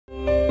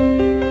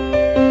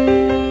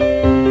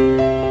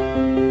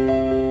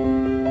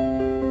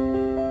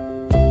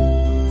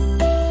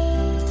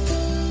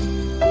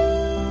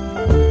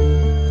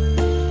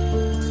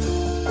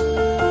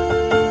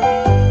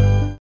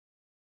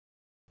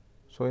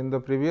in the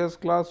previous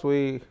class we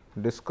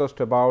discussed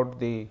about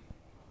the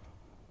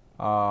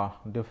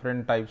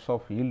different types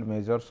of yield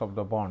measures of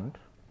the bond,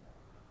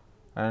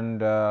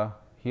 and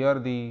here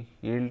the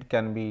yield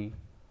can be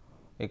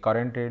a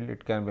current yield,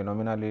 it can be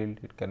nominal yield,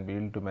 it can be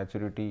yield to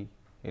maturity,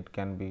 it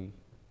can be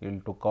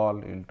yield to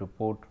call, yield to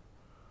put,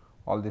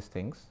 all these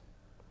things.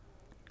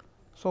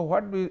 So,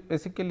 what we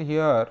basically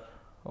here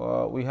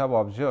we have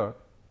observed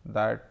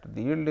that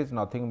the yield is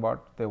nothing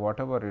but the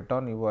whatever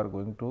return you are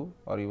going to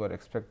or you are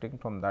expecting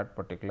from that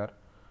particular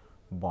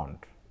bond.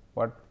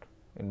 What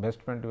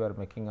investment you are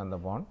making on the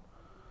bond,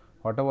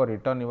 whatever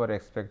return you are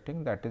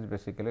expecting, that is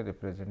basically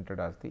represented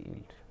as the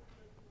yield.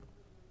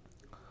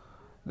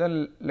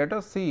 Then let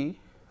us see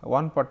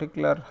one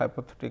particular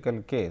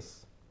hypothetical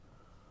case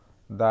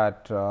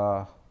that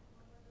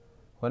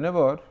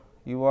whenever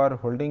you are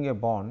holding a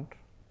bond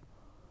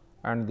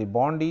and the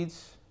bond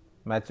is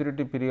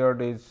maturity period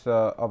is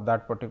of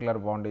that particular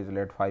bond is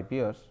let 5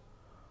 years,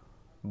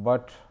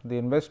 but the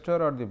investor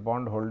or the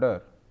bond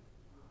holder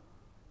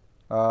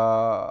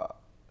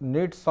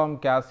needs some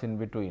cash in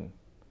between,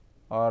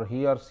 or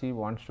he or she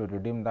wants to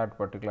redeem that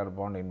particular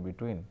bond in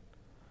between.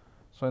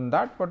 So, in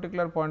that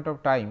particular point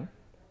of time,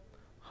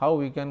 how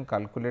we can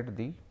calculate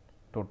the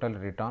total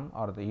return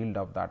or the yield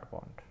of that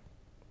bond.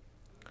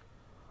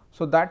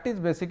 So, that is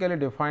basically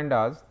defined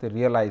as the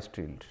realized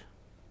yield.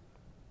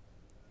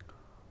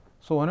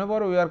 So,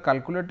 whenever we are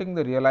calculating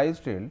the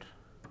realized yield,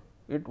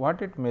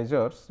 what it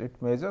measures?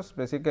 It measures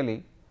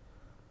basically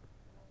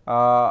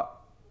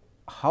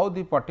how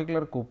the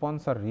particular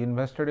coupons are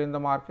reinvested in the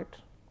market,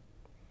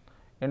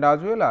 and as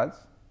well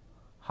as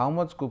how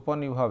much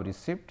coupon you have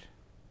received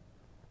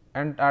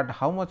and at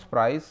how much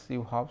price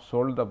you have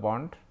sold the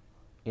bond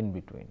in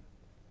between.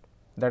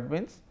 That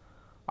means,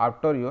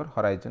 after your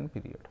horizon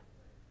period,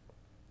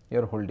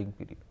 your holding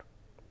period.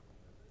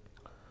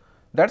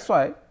 That is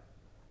why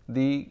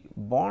the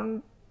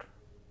bond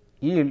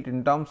yield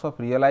in terms of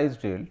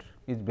realized yield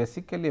is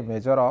basically a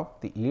measure of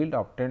the yield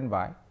obtained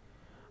by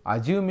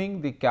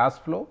assuming the cash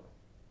flow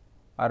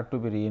are to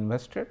be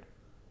reinvested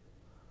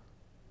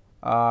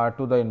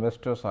to the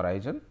investor's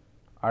horizon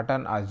at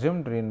an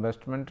assumed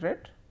reinvestment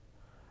rate,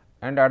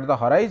 and at the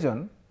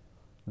horizon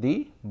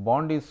the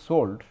bond is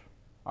sold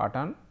at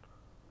an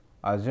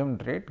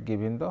assumed rate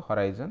given the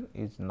horizon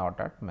is not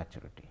at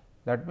maturity.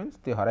 That means,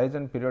 the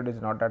horizon period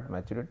is not at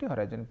maturity,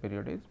 horizon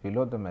period is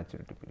below the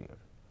maturity period.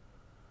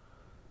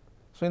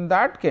 So, in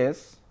that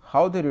case,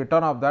 how the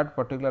return of that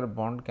particular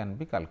bond can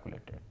be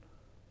calculated?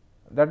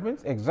 That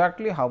means,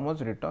 exactly how much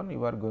return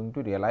you are going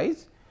to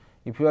realize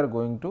if you are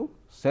going to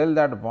sell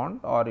that bond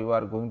or you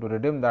are going to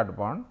redeem that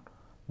bond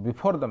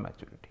before the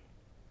maturity.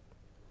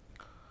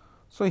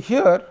 So,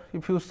 here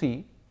if you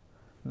see,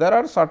 there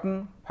are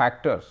certain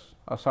factors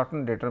or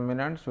certain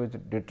determinants which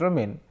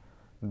determine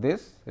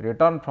this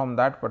return from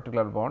that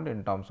particular bond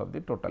in terms of the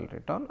total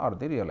return or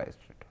the realized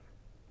return.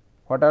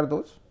 What are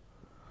those?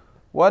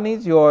 One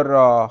is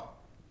your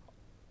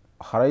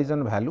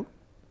horizon value,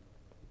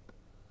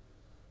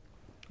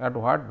 at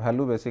what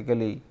value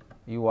basically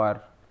you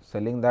are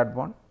selling that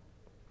bond.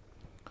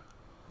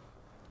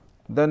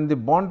 Then the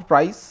bond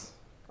price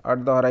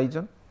at the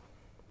horizon,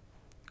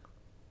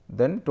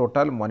 then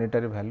total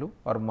monetary value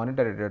or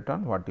monetary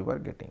return what you are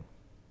getting.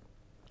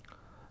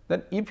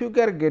 Then if you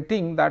are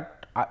getting that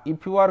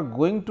if you are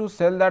going to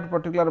sell that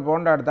particular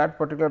bond at that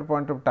particular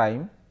point of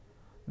time,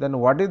 then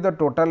what is the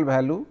total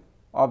value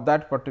of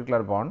that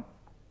particular bond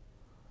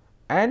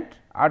and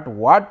at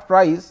what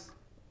price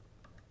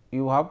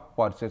you have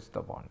purchased the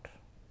bond.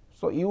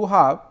 So, you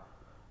have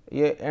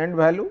a end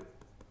value,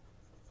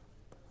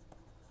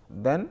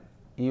 then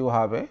you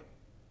have a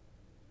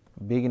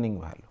beginning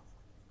value.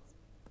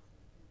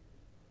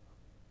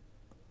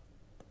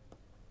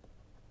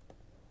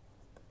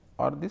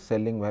 Or the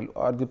selling value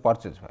or the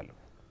purchase value.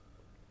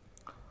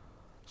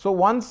 So,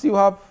 once you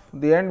have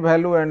the end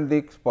value and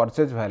the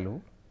purchase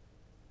value,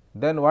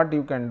 then what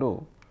you can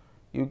do?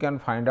 You can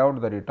find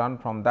out the return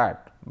from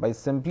that by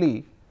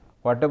simply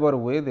whatever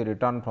way the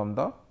return from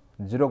the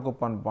zero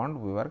coupon bond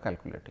we were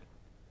calculating.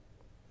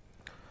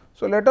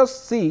 So, let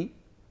us see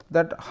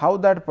that how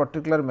that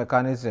particular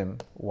mechanism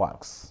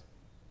works.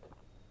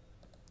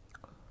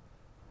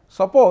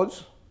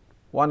 Suppose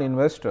one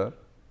investor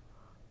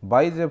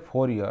buys a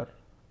 4-year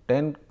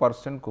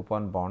 10%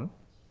 coupon bond,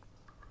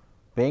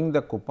 paying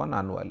the coupon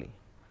annually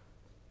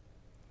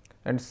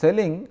and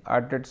selling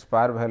at its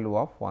par value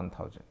of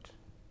 1000.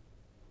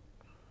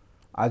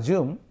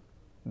 Assume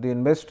the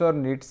investor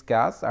needs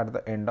cash at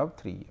the end of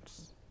 3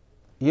 years.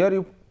 Here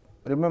you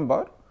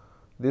remember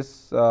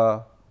this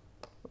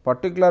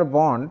particular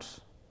bonds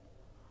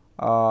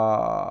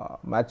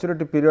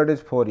maturity period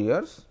is 4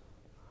 years,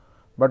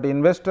 but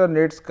investor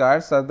needs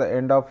cash at the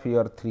end of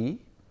year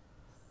 3.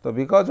 So,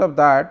 because of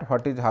that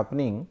what is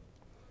happening,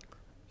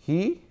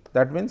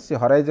 that means the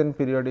horizon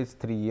period is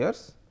 3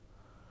 years.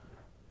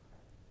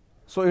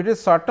 So, it is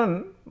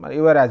certain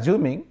you are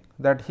assuming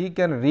that he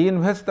can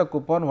reinvest the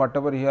coupon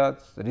whatever he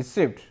has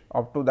received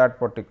up to that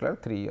particular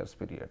 3 years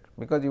period,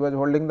 because he was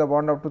holding the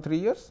bond up to 3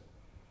 years.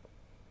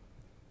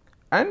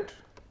 And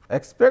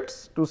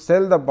expects to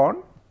sell the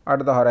bond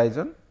at the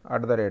horizon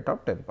at the rate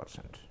of 10%.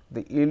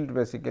 The yield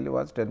basically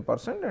was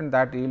 10% and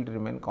that yield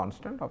remained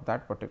constant of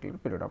that particular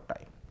period of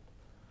time.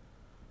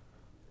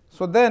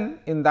 So, then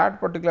in that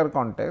particular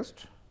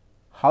context,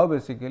 how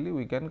basically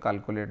we can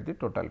calculate the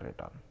total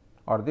return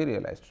or the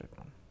realized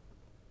return.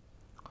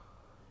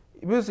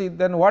 If you see,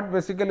 then what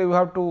basically we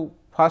have to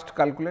first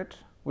calculate?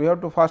 We have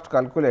to first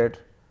calculate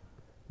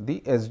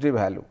the SD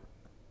value.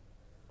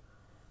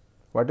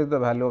 What is the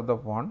value of the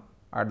bond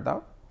at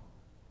the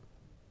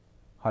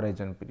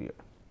horizon period?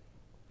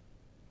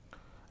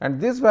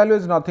 And this value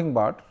is nothing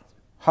but,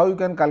 how you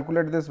can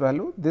calculate this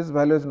value? This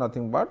value is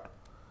nothing but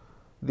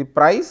the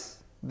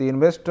price the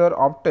investor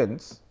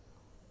obtains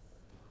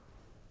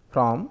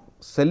from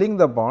selling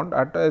the bond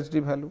at a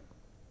SD value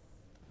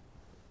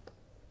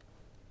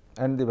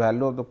and the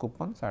value of the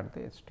coupons at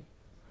the SD.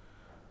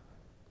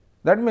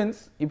 That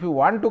means, if you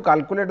want to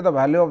calculate the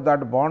value of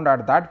that bond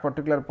at that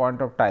particular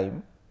point of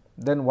time,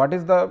 then what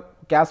is the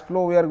cash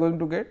flow we are going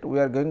to get? We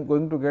are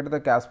going to get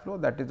the cash flow,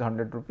 that is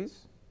 100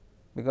 rupees,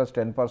 because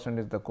 10%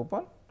 is the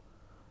coupon,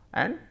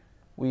 and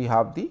we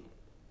have the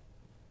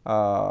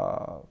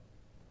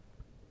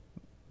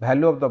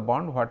value of the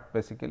bond, what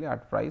basically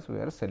at price we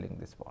are selling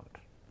this bond.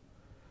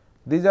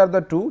 These are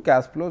the two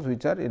cash flows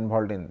which are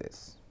involved in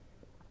this.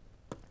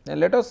 Now,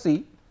 let us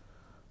see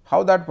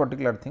how that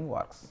particular thing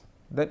works.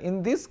 Then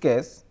in this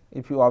case,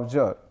 if you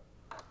observe,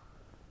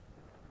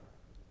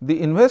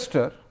 the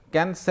investor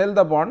can sell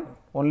the bond,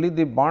 only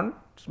the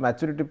bond's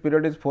maturity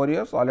period is 4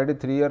 years, already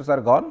 3 years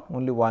are gone,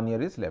 only 1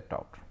 year is left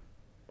out.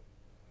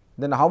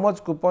 Then how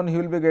much coupon he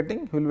will be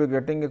getting? He will be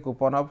getting a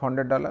coupon of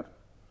 $100.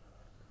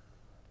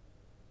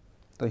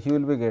 So, he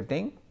will be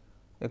getting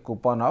a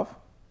coupon of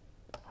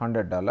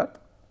 $100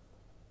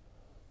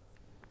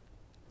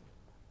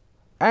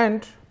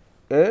 and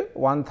a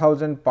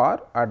 1000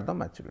 par at the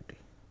maturity.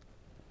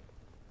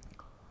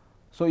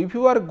 So, if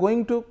you are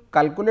going to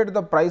calculate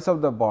the price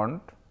of the bond,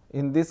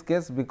 in this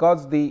case,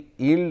 because the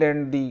yield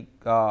and the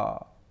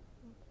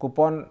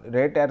coupon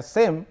rate are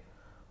same,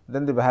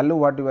 then the value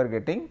what you are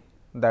getting,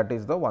 that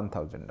is the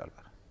 $1000.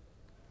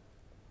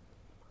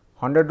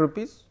 100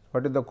 rupees,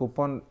 what is the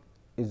coupon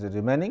is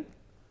remaining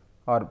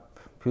or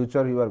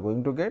future you are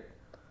going to get,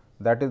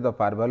 that is the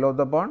par value of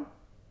the bond,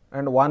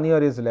 and 1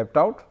 year is left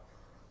out.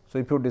 So,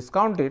 if you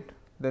discount it,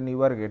 then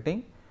you are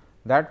getting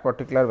that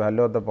particular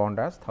value of the bond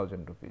as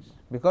 1000 rupees,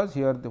 because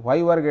here why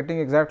you are getting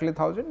exactly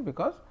 1000,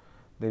 because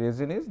the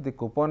reason is the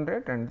coupon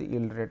rate and the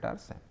yield rate are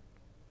same.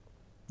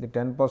 The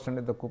 10%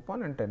 is the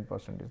coupon and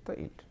 10% is the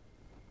yield.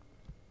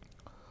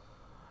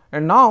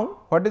 And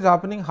now, what is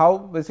happening, how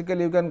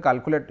basically you can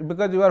calculate,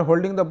 because you are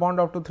holding the bond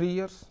up to 3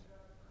 years.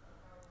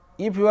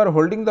 If you are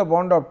holding the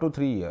bond up to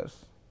 3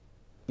 years,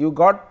 you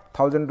got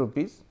 1000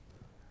 rupees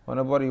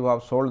whenever you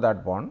have sold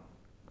that bond,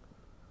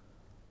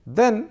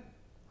 then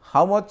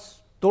how much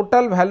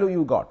total value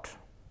you got,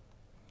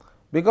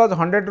 because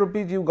 100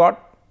 rupees you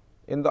got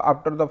in the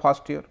after the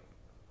first year,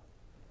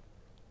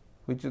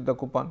 which is the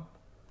coupon.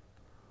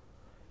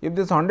 If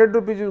this 100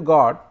 rupees you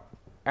got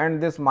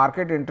and this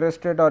market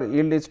interest rate or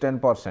yield is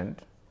 10%,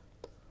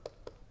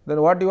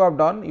 then what you have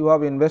done? You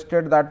have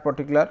invested that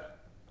particular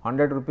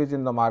 100 rupees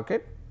in the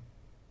market,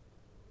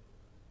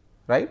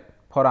 right,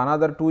 for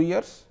another 2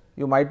 years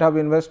you might have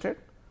invested,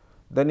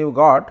 then you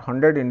got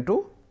 100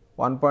 into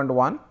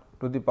 1.1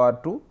 to the power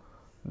 2,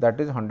 that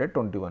is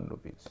 121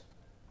 rupees.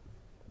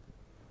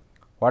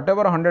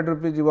 Whatever 100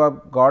 rupees you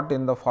have got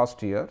in the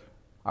first year,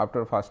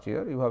 after first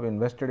year you have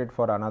invested it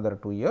for another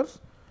 2 years,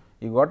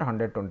 you got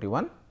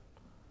 $121.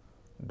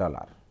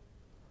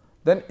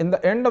 Then in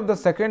the end of the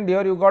second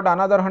year you got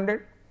another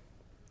 100.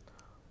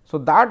 So,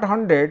 that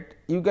 100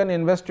 you can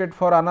invest it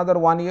for another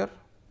 1 year.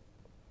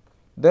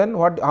 Then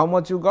what, how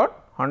much you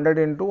got? 100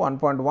 into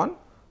 1.1,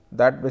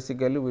 that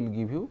basically will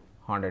give you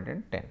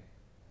 110.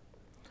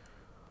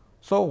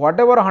 So,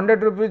 whatever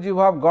 100 rupees you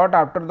have got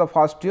after the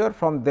first year,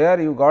 from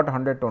there you got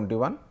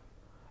 121,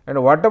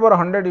 and whatever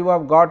 100 you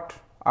have got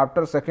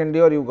after second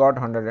year, you got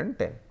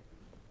 110.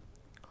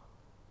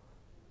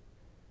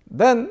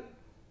 Then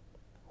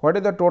what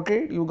is the total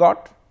you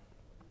got?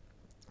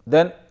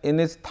 Then in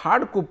his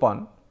third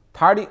coupon,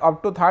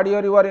 up to third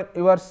year you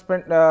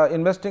are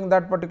investing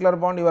that particular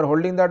bond, you are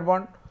holding that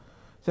bond.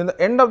 So, in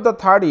the end of the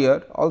third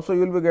year also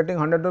you will be getting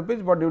 100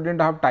 rupees, but you did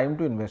not have time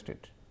to invest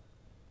it.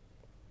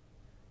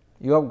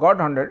 You have got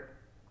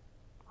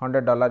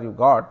 $100 you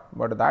got,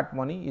 but that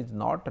money is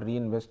not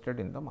reinvested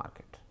in the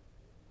market.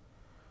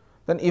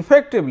 Then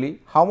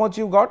effectively how much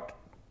you got?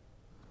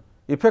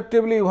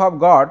 Effectively you have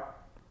got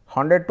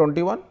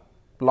 121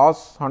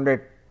 plus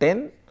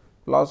 110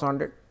 plus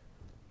 100,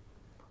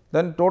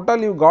 then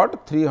total you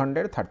got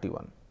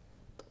 331.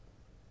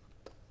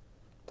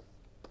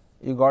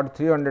 You got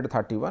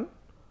 331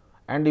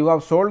 and you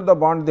have sold the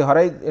bond, the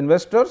Horizon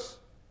investors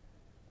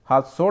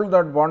has sold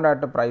that bond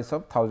at a price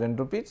of 1000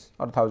 rupees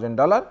or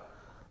 $1000,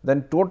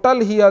 then total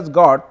he has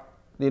got,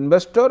 the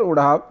investor would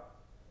have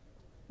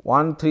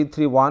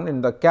 1331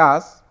 in the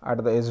cash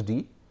at the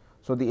SD.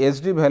 So, the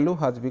SD value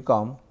has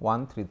become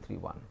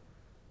 1331.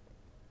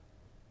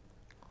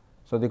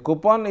 So, the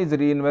coupon is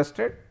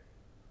reinvested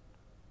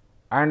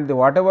and the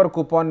whatever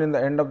coupon in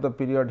the end of the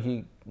period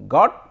he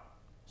got.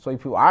 So,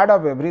 if you add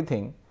up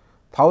everything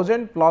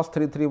 1000 plus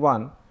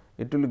 331,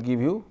 it will give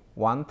you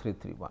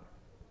 1331.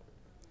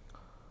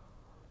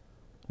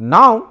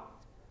 Now,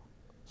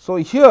 so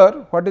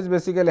here what is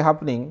basically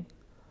happening,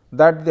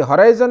 that the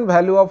horizon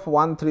value of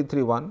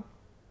 1331,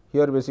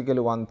 here basically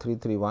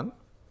 1331,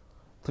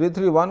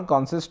 331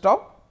 consists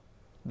of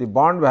the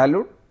bond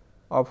value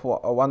of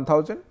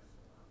 1000,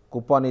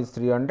 coupon is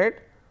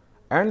 300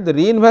 and the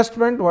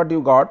reinvestment what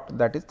you got,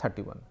 that is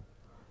 31,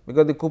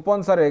 because the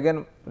coupons are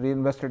again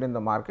reinvested in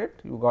the market,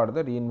 you got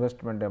the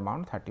reinvestment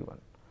amount 31.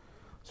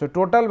 So,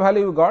 total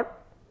value you got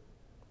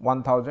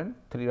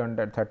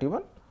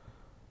 1331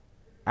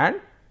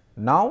 and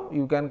now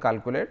you can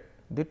calculate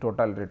the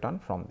total return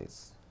from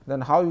this.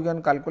 Then how you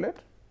can calculate?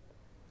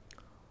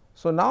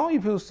 So, now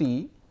if you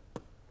see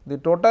the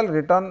total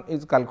return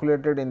is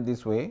calculated in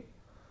this way.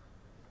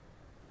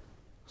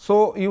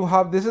 So, you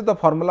have, this is the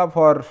formula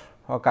for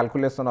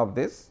calculation of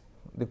this.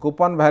 The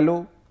coupon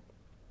value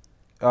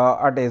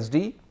at S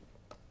d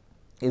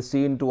is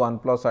C into 1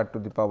 plus r to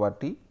the power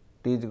t,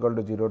 t is equal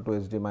to 0 to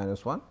S d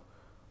minus 1,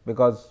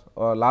 because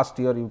last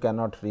year you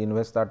cannot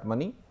reinvest that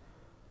money.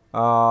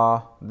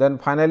 Then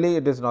finally,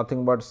 it is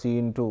nothing but C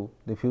into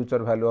the future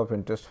value of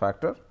interest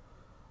factor,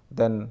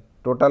 then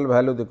total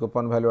value, the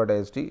coupon value at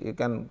S d, you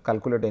can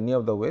calculate any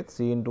of the ways,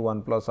 C into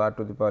 1 plus r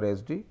to the power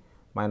S d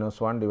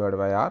minus 1 divided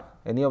by r,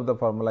 any of the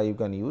formula you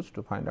can use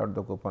to find out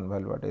the coupon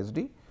value at S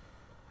d.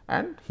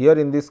 And here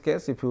in this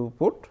case, if you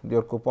put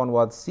your coupon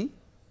was C,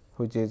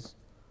 which is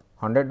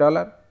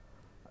 $100,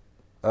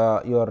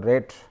 your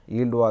rate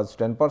yield was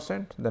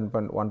 10%, then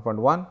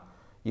 1.1,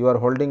 you are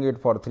holding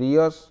it for 3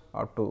 years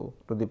up to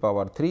the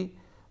power 3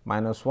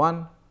 minus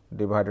 1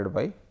 divided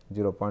by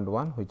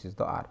 0.1, which is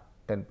the r,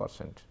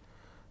 10%.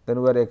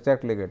 Then we are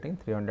exactly getting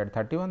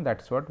 331,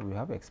 that is what we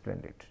have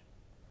explained it.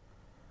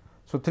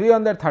 So,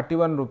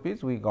 331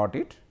 rupees we got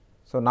it.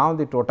 So, now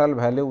the total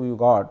value we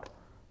got,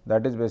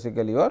 that is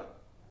basically your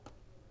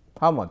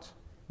how much?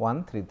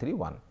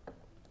 1331.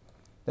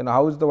 Then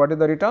how is the, what is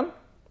the return?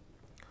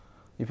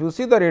 If you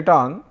see the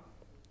return,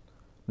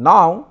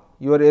 now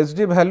your S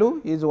d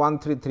value is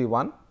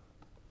 1331,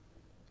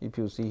 if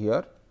you see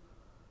here,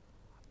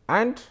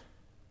 and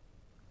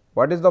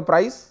what is the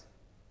price?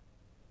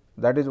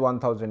 That is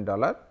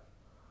 $1000.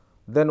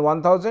 Then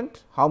 1000,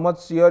 how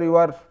much year you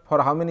are,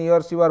 for how many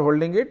years you are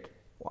holding it?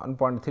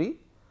 1.3,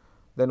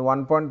 then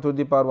 1 to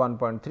the power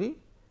 1.3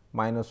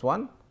 minus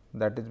 1,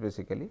 that is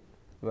basically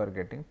you are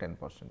getting 10%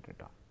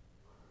 return.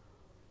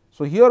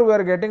 So, here we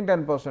are getting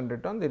 10%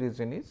 return, the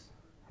reason is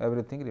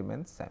everything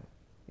remains same,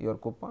 your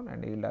coupon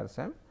and yield are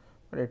same,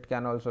 but it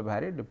can also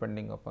vary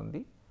depending upon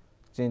the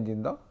change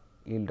in the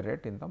yield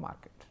rate in the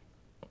market,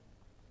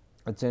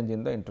 a change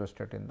in the interest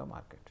rate in the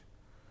market.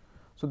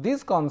 So,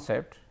 this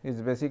concept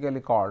is basically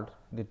called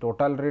the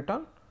total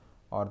return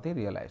or the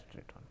realized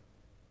return,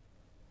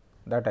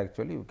 that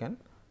actually you can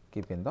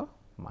keep in the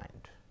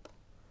mind.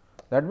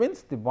 That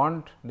means, the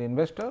bond, the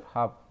investor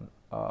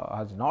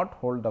has not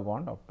hold the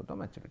bond up to the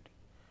maturity,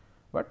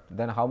 but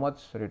then how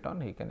much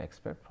return he can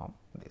expect from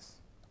this.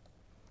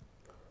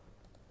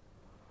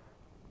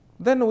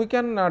 Then we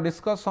can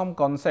discuss some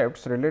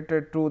concepts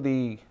related to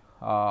the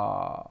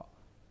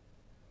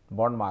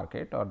bond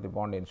market or the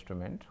bond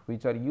instrument,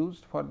 which are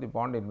used for the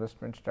bond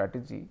investment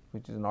strategy,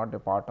 which is not a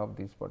part of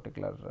this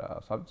particular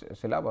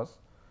syllabus,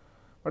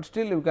 but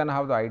still you can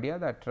have the idea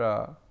that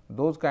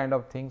those kind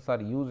of things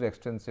are used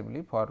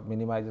extensively for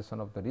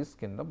minimization of the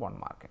risk in the bond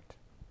market.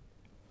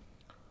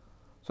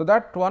 So,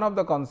 that one of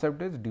the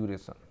concept is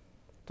duration.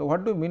 So,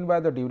 what do you mean by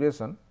the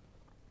duration?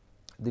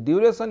 The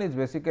duration is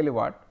basically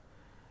what?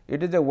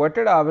 It is a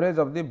weighted average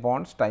of the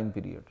bonds time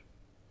period,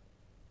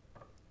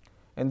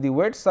 and the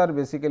weights are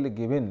basically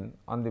given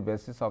on the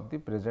basis of the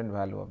present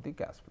value of the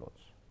cash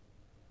flows,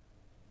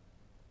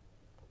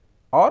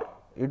 or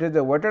it is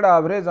a weighted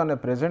average on a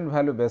present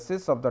value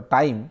basis of the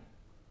time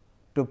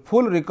to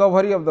full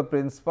recovery of the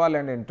principal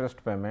and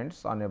interest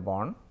payments on a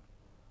bond,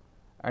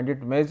 and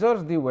it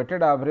measures the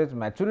weighted average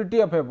maturity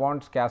of a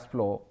bond's cash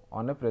flow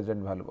on a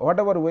present value,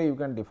 whatever way you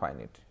can define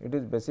it. It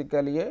is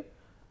basically a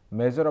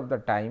measure of the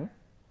time,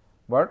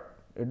 but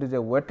it is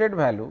a weighted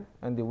value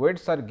and the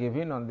weights are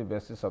given on the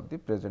basis of the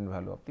present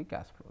value of the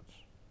cash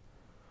flows.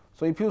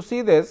 So, if you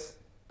see this,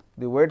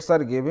 the weights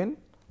are given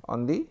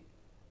on the,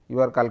 you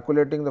are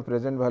calculating the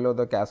present value of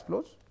the cash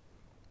flows,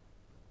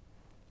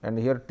 and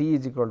here t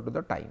is equal to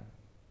the time.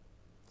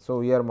 So,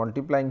 we are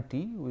multiplying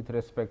t with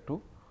respect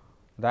to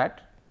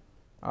that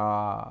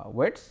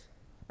weights,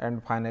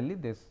 and finally,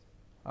 this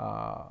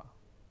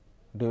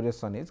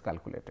duration is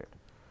calculated.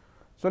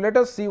 So, let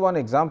us see one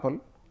example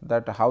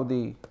that how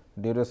the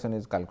duration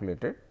is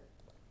calculated.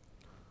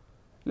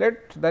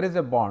 There is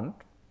a bond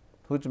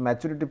whose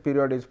maturity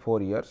period is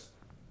 4 years,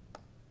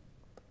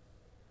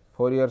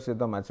 4 years is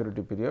the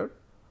maturity period,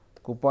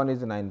 coupon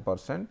is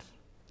 9%,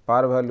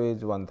 par value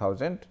is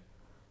 1000,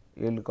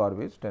 yield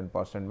curve is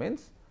 10%,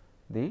 means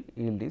the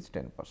yield is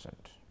 10%.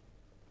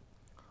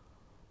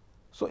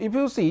 So, if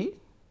you see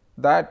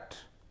that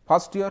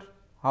first year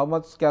how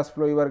much cash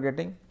flow you are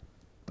getting,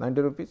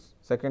 90 rupees,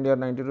 second year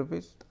 90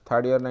 rupees,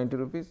 third year 90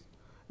 rupees,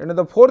 and in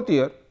the fourth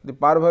year the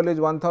par value is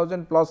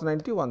 1000 plus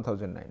 90,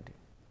 1090.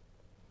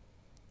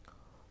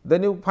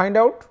 Then you find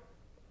out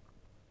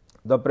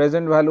the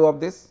present value of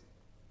this,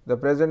 the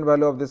present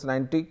value of this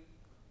 90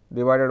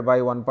 divided by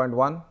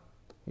 1.1,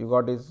 you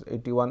got is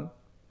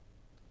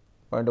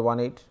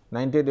 81.18,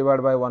 90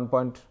 divided by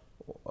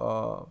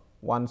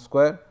 1.1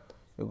 square,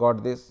 you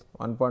got this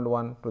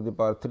 1.1 to the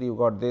power 3, you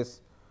got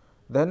this,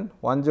 then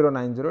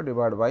 1090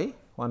 divided by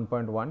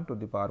 1.1 to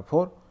the power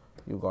 4,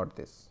 you got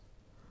this.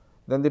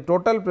 Then the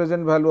total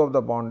present value of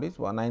the bond is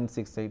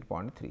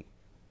 1968.3.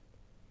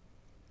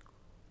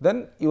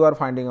 Then you are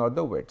finding out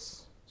the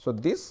weights. So,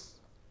 this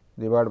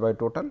divided by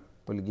total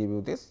will give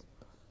you this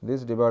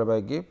divided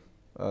by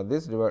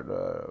this divide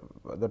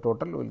the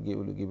total will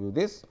give you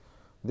this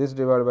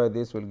divided by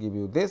this will give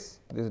you this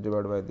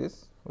divided by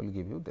this will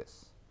give you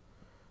this.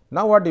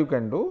 Now, what you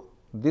can do,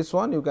 this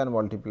one you can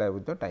multiply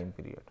with the time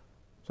period.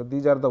 So,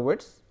 these are the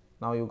weights,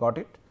 now you got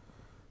it.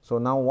 So,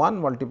 now 1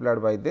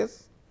 multiplied by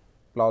this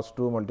plus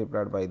 2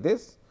 multiplied by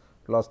this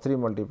plus 3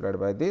 multiplied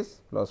by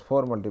this plus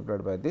 4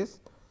 multiplied by this,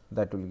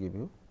 that will give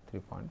you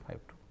 3.52.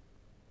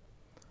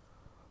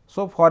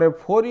 So, for a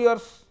 4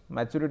 years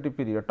maturity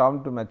period,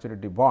 term to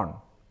maturity bond,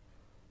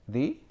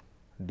 the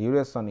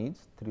duration is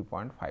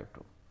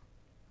 3.52,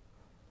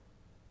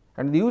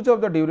 and the use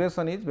of the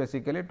duration is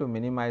basically to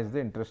minimize the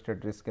interest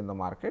rate risk in the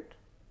market,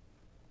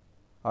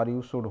 or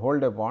you should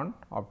hold a bond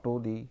up to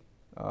the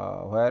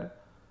where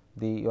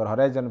your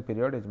horizon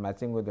period is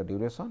matching with the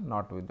duration,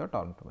 not with the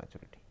term to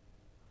maturity.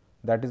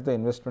 That is the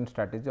investment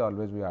strategy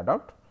always we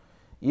adopt.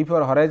 If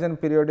your horizon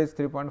period is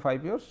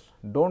 3.5 years,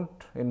 do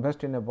not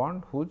invest in a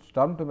bond whose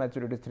term to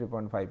maturity is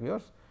 3.5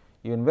 years,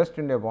 you invest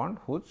in a bond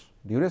whose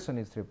duration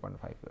is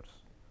 3.5 years.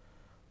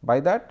 By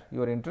that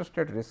your interest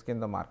rate risk in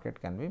the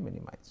market can be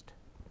minimized.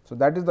 So,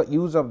 that is the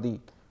use of the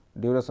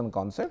duration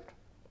concept.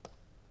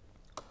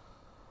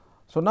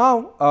 So,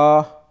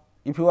 now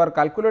if you are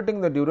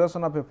calculating the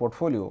duration of a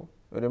portfolio,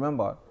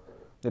 remember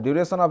the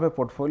duration of a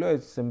portfolio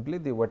is simply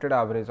the weighted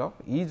average of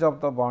each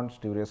of the bonds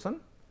duration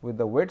with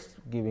the weights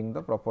giving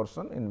the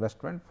proportion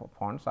investment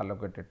funds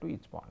allocated to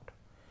each bond.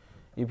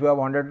 If you have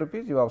 100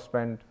 rupees, you have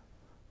spent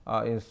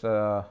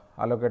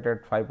allocated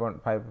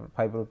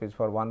 5 rupees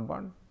for one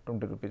bond,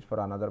 20 rupees for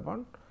another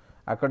bond.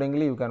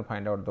 Accordingly, you can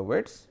find out the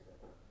weights,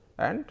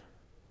 and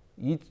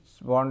each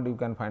bond you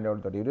can find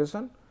out the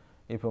duration.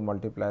 If you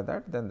multiply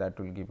that, then that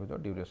will give you the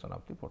duration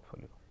of the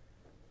portfolio.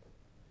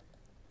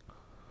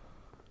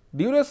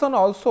 Duration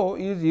also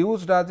is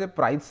used as a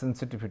price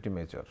sensitivity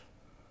measure.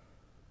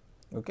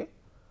 Okay.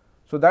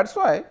 So, that is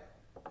why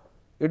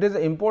it is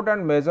an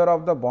important measure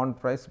of the bond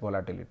price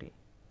volatility.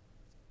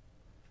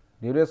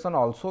 Duration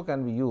also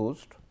can be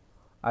used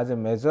as a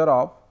measure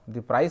of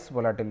the price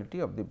volatility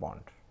of the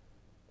bond.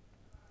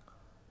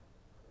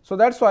 So,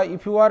 that is why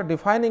if you are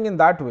defining in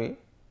that way,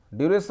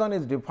 duration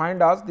is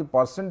defined as the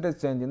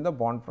percentage change in the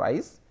bond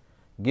price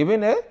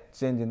given a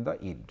change in the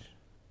yield,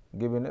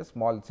 given a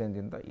small change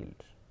in the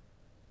yield.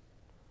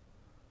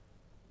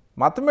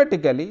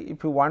 Mathematically,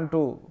 if you want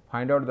to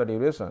find out the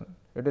duration,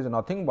 it is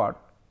nothing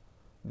but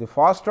the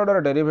first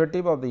order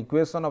derivative of the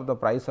equation of the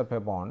price of a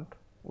bond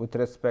with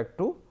respect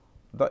to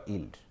the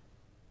yield,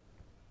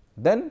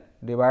 then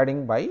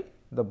dividing by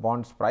the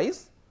bond's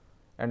price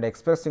and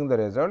expressing the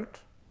result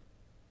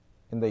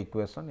in the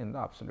equation in the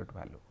absolute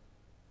value.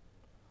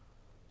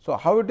 So,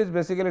 how it is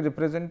basically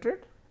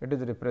represented? It is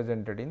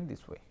represented in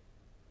this way.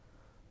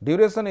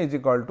 Duration is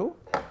equal to,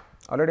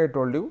 already I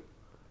told you,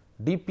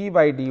 dP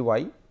by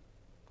dy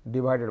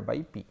divided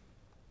by P.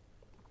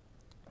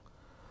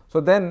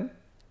 So, then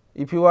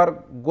if you are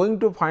going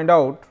to find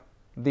out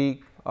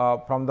the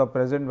from the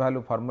present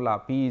value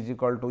formula, P is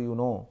equal to, you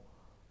know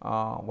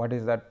what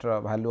is that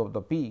value of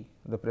the P,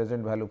 the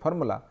present value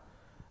formula,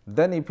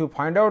 then if you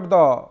find out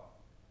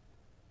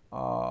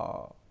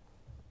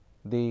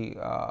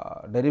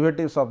the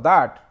derivatives of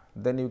that,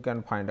 then you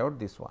can find out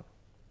this one,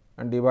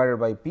 and divided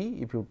by P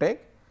if you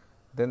take,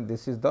 then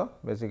this is the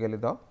basically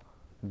the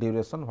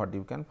duration what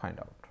you can find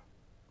out.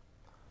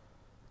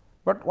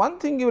 But one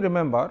thing you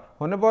remember,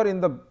 whenever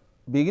in the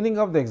beginning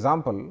of the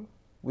example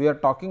we are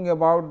talking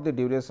about the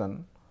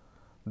duration,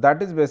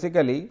 that is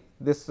basically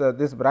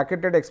this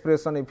bracketed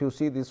expression. If you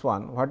see this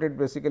one, what it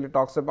basically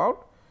talks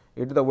about,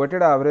 it is the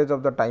weighted average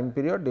of the time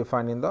period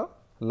defined in the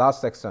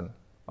last section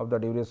of the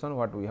duration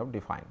what we have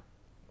defined.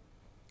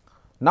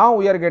 Now,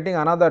 we are getting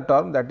another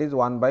term, that is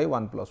 1 by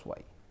 1 plus y,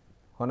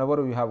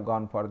 whenever we have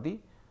gone for the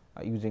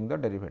using the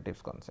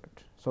derivatives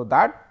concept. So,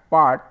 that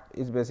part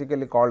is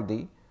basically called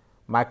the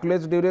Macaulay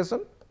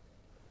duration,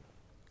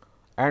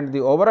 and the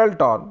overall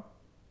term,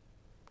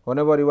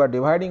 whenever you are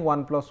dividing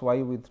 1 plus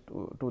y with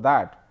to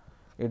that,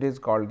 it is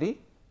called the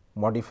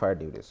modified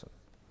duration.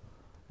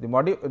 The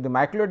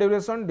Macaulay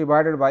duration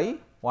divided by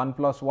 1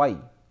 plus y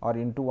or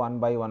into 1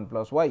 by 1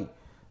 plus y,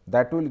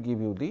 that will give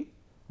you the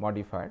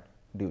modified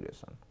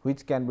duration,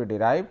 which can be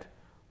derived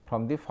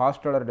from the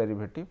first order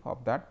derivative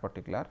of that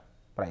particular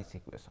price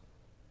equation.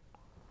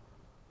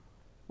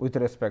 with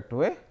respect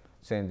to a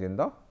change in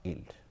the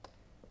yield.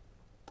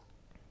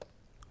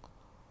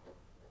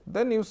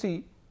 Then you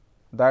see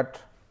that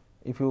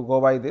if you go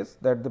by this,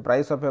 that the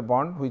price of a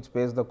bond which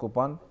pays the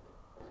coupon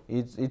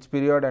is each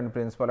period and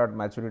principal at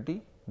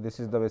maturity. This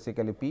is the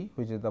basically P,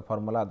 which is the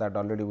formula that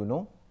already we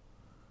know.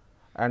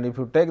 And if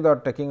you take the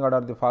taking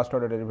order the first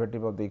order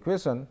derivative of the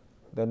equation,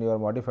 then your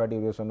modified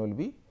duration will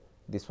be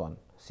this one,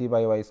 C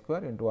by y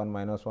square into 1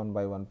 minus 1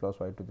 by 1 plus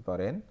y to the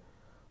power n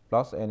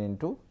plus n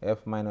into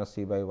f minus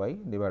C by y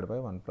divided by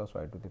 1 plus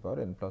y to the power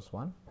n plus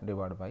 1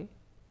 divided by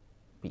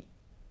P.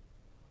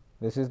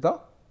 This is the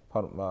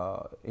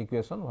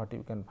equation what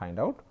you can find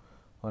out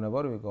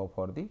whenever we go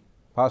for the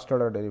first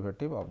order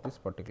derivative of this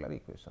particular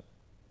equation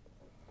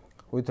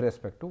with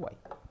respect to y.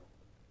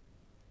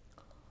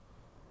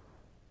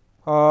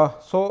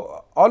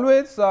 So,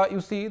 always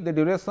you see the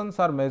durations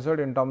are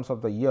measured in terms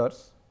of the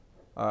years,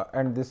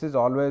 and this is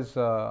always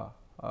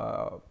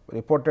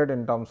reported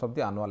in terms of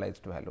the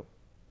annualized value.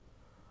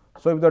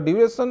 So, if the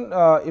duration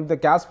if the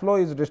cash flow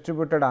is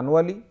distributed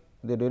annually,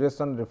 the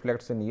duration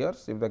reflects in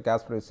years. If the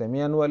cash flow is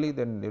semi-annually,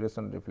 then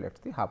duration reflects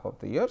the half of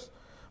the years.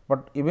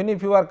 But even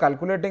if you are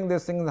calculating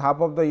this thing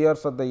half of the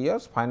years of the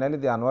years, finally,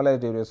 the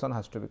annualized duration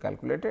has to be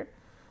calculated.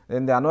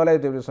 Then the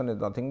annualized duration is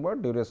nothing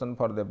but duration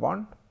for the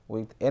bond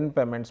with n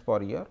payments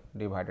per year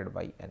divided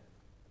by n.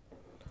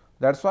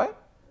 That is why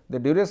the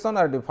duration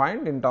are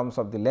defined in terms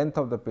of the length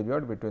of the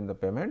period between the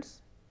payments,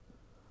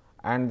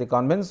 and the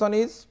convention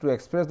is to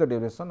express the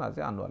duration as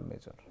an annual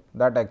measure.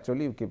 That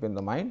actually you keep in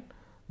the mind.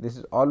 This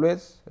is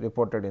always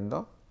reported in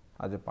the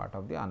as a part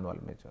of the annual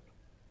measure.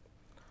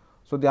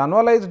 So, the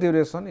annualized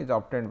duration is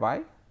obtained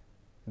by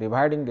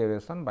dividing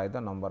duration by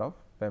the number of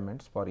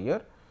payments per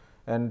year,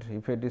 and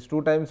if it is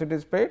 2 times it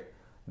is paid,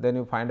 then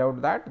you find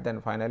out that,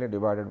 then finally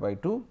divided by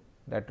 2,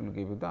 that will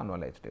give you the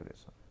annualized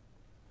duration.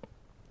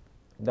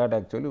 That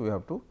actually we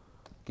have to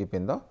keep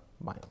in the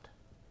mind.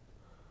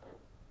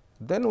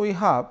 Then we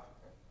have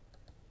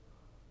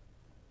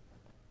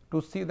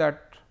to see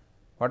that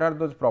what are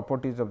those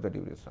properties of the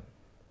duration,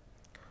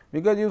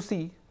 because you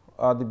see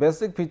the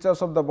basic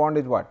features of the bond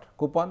is what?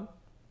 Coupon,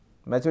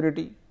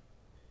 maturity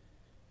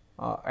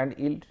and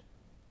yield.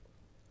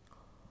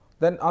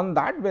 Then on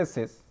that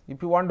basis,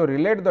 if you want to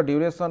relate the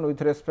duration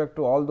with respect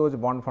to all those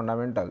bond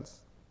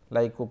fundamentals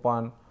like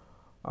coupon,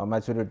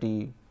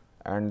 maturity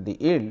and the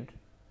yield,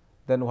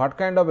 then what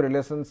kind of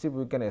relationship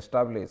we can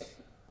establish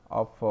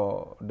of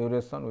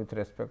duration with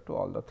respect to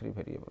all the 3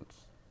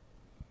 variables.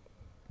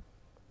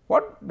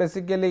 What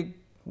basically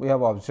we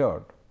have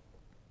observed,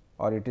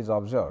 or it is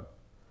observed,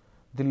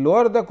 the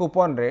lower the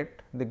coupon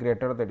rate, the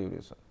greater the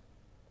duration.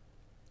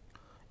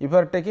 If you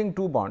are taking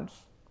 2 bonds,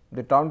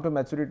 the term to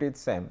maturity is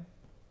same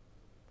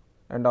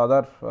and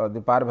other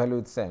the par value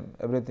is same,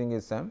 everything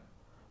is same,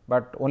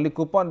 but only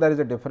coupon there is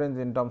a difference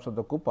in terms of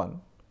the coupon,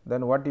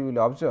 then what you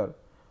will observe,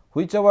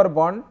 whichever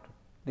bond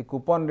the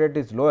coupon rate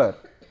is lower,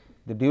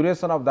 the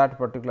duration of that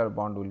particular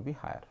bond will be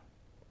higher.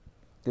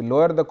 The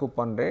lower the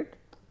coupon rate,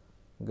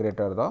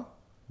 greater the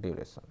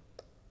duration.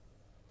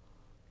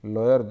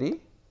 Lower the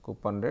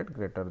coupon rate,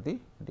 greater the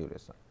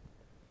duration.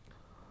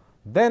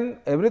 Then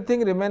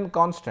everything remain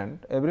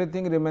constant,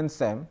 everything remains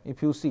same.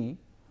 If you see,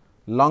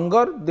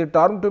 longer the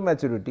term to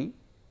maturity,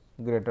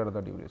 greater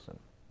the duration.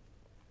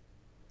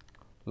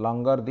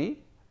 Longer the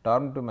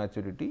term to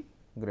maturity,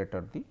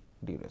 greater the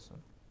duration.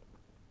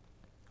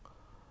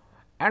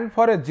 And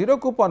for a 0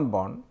 coupon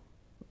bond,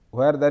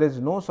 where there is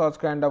no such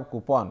kind of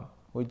coupon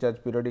which is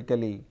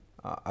periodically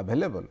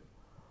available,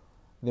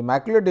 the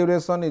macular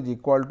duration is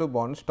equal to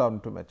bond's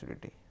term to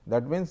maturity.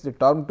 That means, the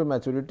term to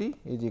maturity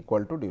is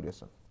equal to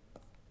duration.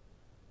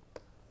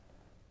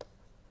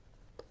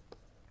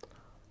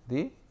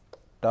 The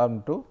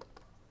term to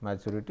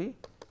maturity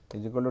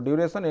is equal to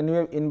duration,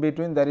 anyway in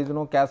between there is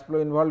no cash flow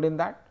involved in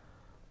that.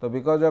 So,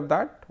 because of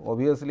that,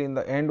 obviously, in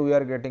the end we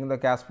are getting the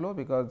cash flow,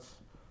 because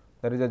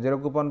there is a 0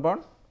 coupon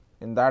bond.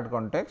 In that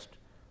context,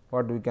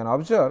 what we can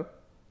observe,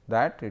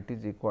 that it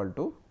is equal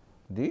to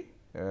the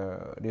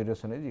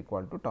duration is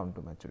equal to term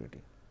to maturity,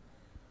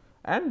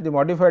 and the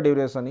modified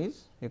duration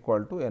is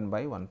equal to n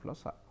by 1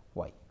 plus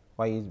y.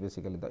 Y is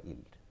basically the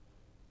yield.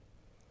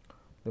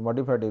 The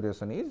modified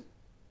duration is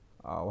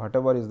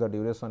whatever is the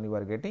duration you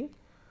are getting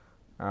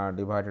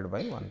divided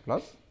by 1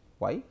 plus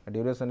y.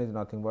 Duration is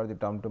nothing but the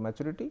term to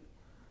maturity,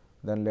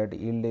 then let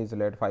yield is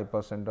let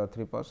 5% or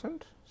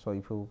 3%. So,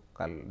 if you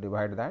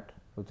divide that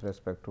with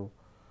respect to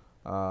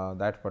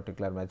that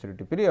particular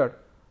maturity period,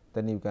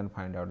 then you can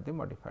find out the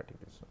modified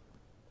duration.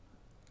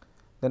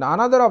 Then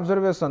another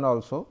observation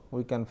also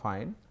we can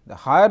find, the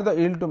higher the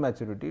yield to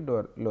maturity,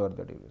 lower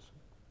the duration.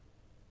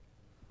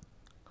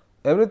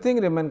 Everything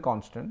remain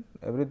constant,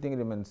 everything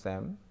remains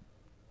same.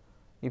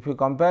 If you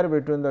compare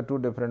between the 2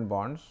 different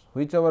bonds,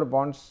 whichever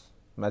bonds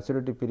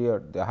maturity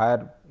period, the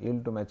higher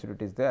yield to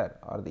maturity is there,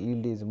 or the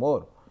yield is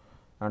more,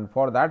 and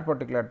for that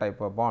particular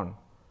type of bond,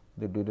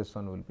 the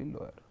duration will be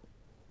lower.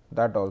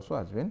 That also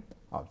has been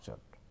observed.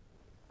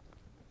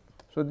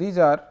 So, these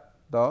are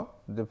the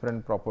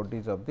different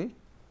properties of the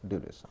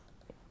duration.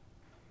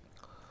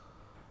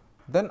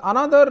 Then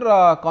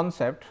another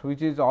concept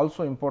which is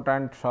also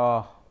important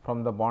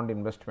from the bond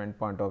investment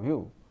point of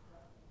view,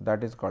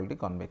 that is called the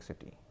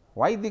convexity.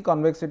 Why the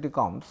convexity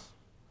comes?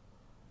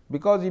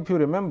 Because if you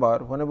remember,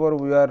 whenever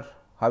we are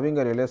having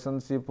a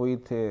relationship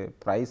with a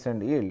price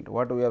and yield,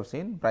 what we have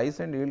seen, price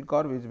and yield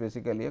curve is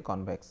basically a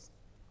convex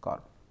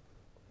curve,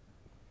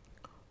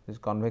 is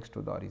convex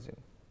to the origin.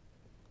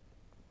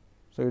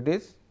 So, it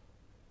is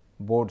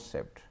board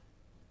shaped.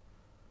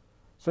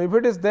 So, if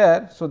it is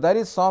there, so there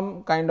is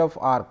some kind of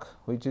arc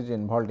which is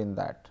involved in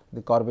that,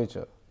 the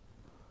curvature.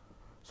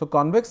 So,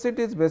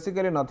 convexity is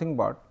basically nothing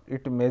but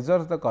it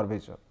measures the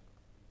curvature.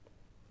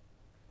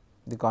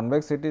 The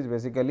convexity is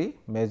basically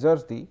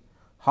measures the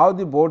how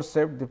the board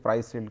shaped the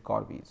price yield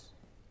curve is,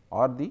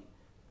 or the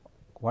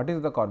what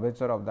is the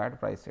curvature of that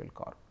price yield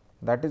curve,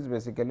 that is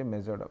basically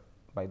measured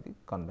by the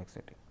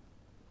convexity.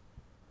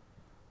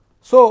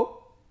 So,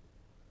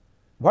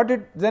 what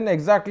it then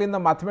exactly in the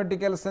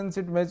mathematical sense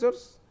it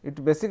measures?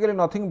 It basically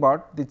nothing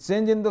but the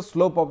change in the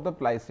slope of the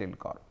price yield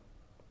curve.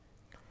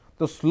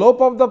 The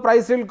slope of the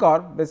price yield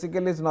curve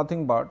basically is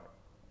nothing but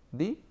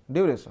the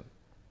duration,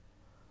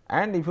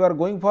 and if you are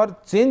going for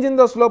change in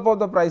the slope of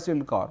the price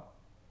yield curve,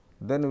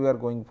 then we are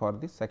going for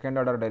the second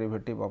order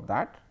derivative of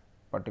that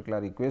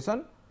particular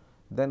equation,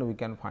 then we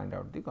can find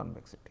out the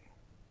convexity.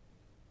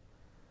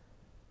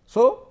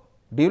 So,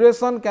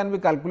 duration can be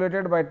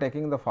calculated by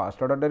taking the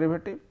first order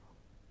derivative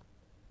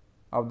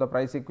of the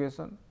price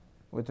equation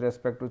with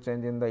respect to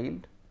change in the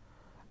yield,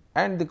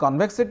 and the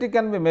convexity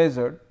can be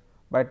measured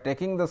by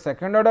taking the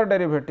second order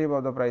derivative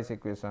of the price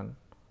equation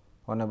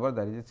whenever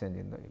there is a change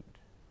in the yield.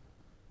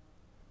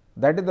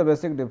 That is the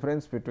basic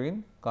difference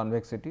between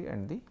convexity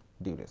and the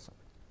duration.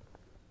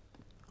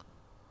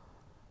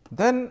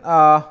 Then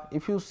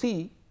if you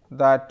see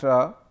that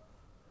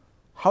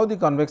how the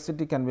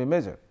convexity can be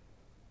measured.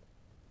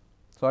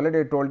 So,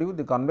 already I told you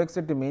the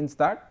convexity means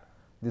that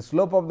the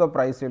slope of the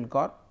price yield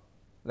curve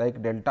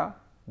like delta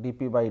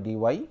dp by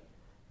dy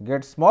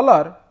gets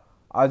smaller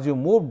as you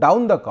move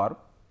down the curve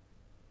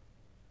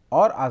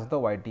or as the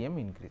YTM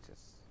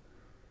increases.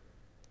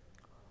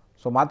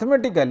 So,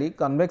 mathematically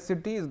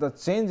convexity is the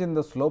change in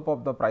the slope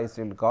of the price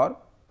yield curve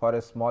for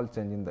a small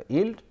change in the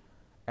yield,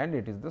 and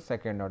it is the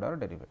second order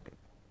derivative.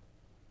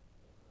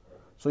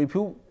 So, if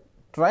you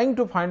trying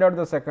to find out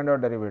the second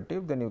order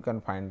derivative, then you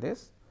can find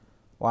this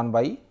 1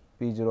 by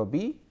P 0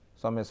 b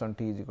summation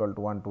t is equal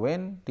to 1 to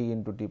n t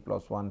into t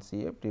plus 1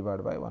 C f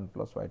divided by 1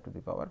 plus y to the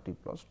power t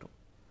plus 2.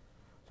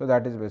 So,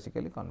 that is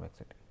basically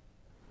convexity.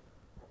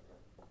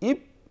 If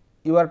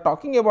you are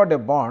talking about a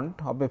bond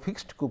of a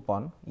fixed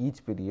coupon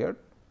each period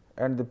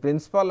and the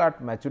principal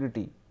at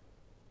maturity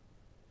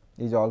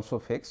is also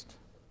fixed,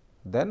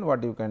 then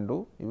what you can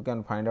do? You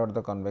can find out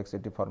the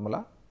convexity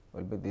formula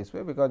will be this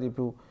way, because if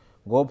you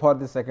go for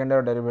the second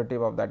order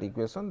derivative of that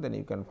equation, then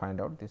you can find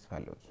out these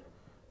values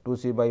 2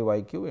 c by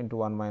y q into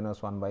 1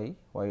 minus 1 by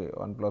y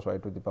 1 plus y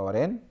to the power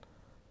n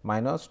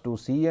minus 2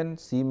 c n,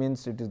 c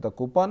means it is the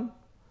coupon,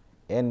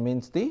 n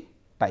means the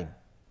time,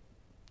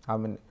 I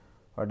mean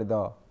what is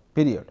the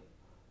period,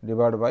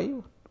 divided by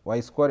y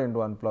square into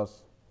 1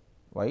 plus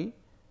y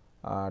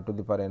to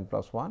the power n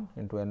plus 1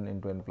 into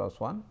n plus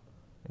 1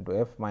 into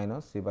f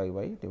minus c by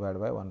y divided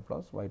by 1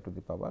 plus y to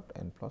the power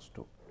n plus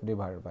 2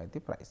 divided by the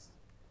price.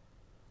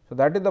 So,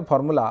 that is the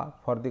formula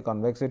for the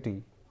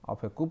convexity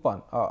of a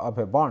coupon of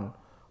a bond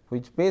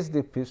which pays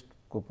the fixed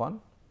coupon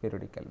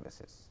periodical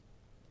basis.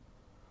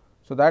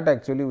 So, that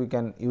actually we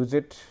can use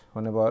it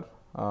whenever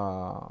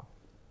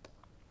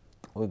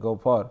we go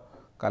for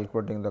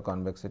calculating the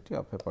convexity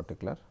of a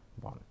particular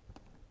bond.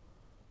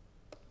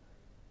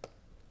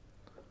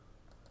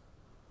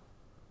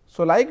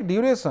 So, like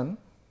duration,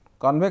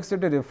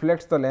 convexity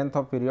reflects the length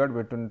of period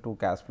between two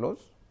cash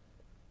flows,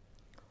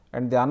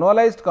 and the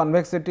annualized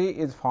convexity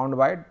is found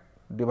by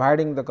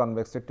dividing the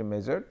convexity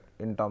measured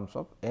in terms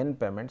of n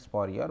payments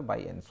per year by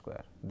n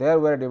square. There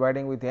we are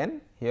dividing with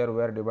n, here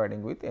we are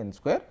dividing with n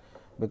square,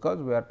 because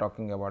we are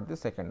talking about the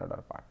second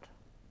order part.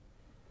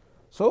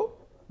 So,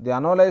 the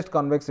annualized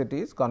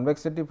convexity is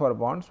convexity for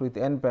bonds with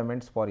n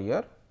payments per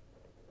year,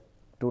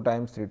 2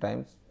 times, 3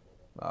 times,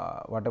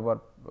 whatever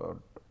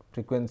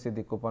frequency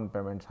the coupon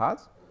payments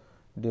has,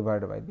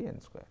 divided by the n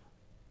square.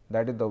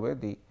 That is the way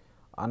the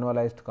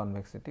annualized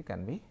convexity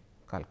can be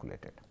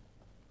calculated.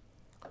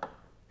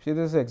 See,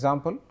 this is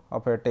example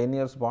of a 10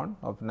 years bond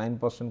of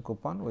 9%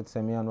 coupon with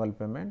semi-annual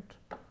payment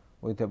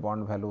with a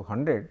bond value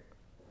 100.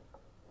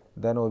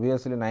 Then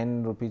obviously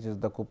 9 rupees is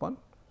the coupon,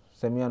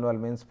 semi-annual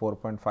means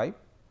 4.5.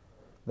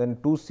 Then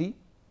 2 C,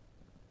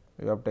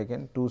 we have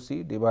taken 2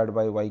 C divided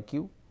by y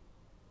q,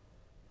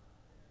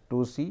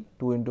 2 C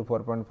 2 into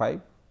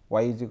 4.5,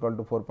 y is equal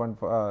to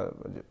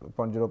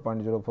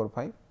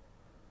 0.045.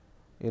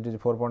 It is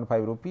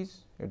 4.5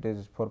 rupees, it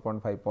is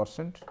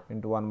 4.5%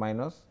 into 1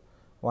 minus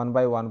 1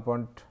 by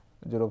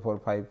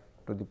 1.045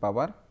 to the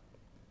power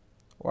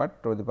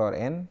what, to the power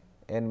n,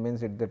 n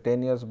means it is the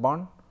 10 years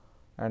bond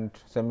and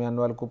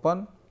semi-annual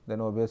coupon, then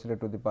obviously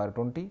to the power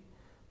 20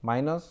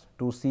 minus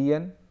 2 C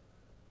n,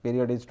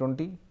 period is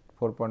 20,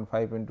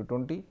 4.5 into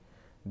 20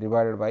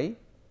 divided by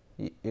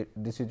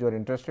this is your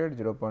interest rate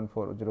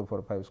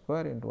 0.4045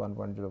 square into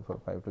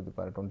 1.045 to the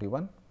power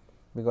 21,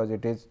 because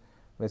it is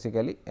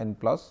basically n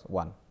plus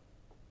 1.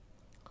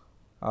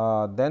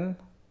 Then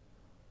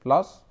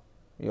plus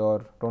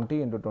your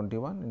 20 into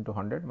 21 into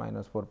 100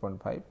 minus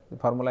 4.5, the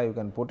formula you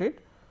can put it,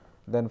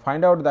 then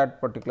find out that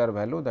particular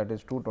value, that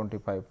is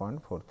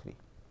 225.43.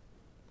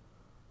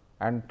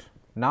 And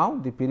now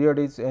the period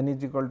is n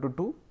is equal to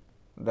 2,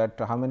 that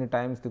how many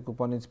times the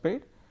coupon is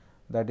paid,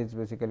 that is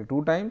basically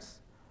 2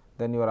 times,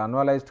 then your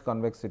annualized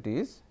convexity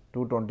is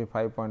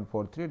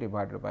 225.43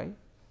 divided by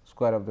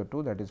square of the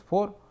 2, that is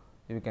 4,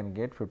 you can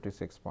get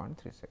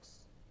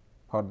 56.36.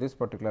 For this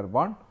particular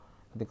bond,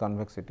 the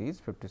convexity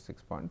is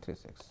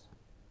 56.36.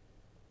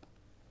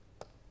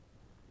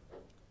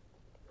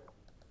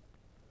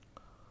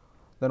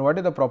 Then what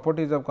is the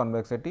properties of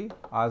convexity?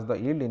 As the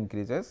yield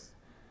increases,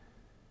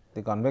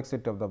 the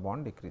convexity of the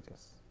bond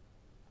decreases.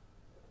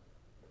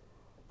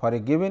 For a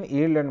given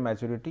yield and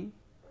maturity,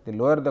 the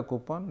lower the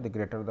coupon, the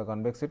greater the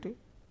convexity.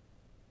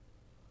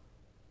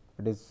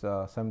 It is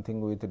same thing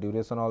with the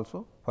duration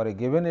also. For a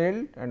given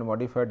yield and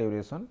modified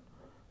duration,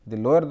 the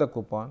lower the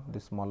coupon,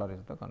 the smaller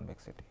is the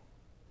convexity.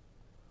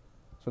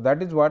 So,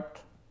 that is what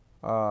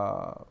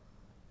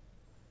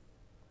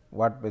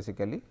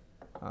basically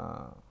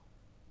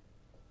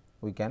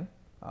we can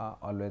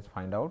always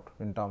find out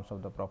in terms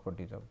of the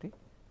properties of the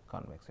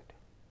convexity.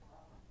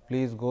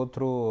 Please go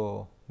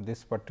through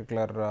this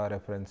particular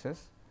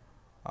references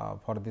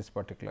for this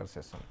particular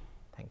session.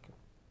 Thank you.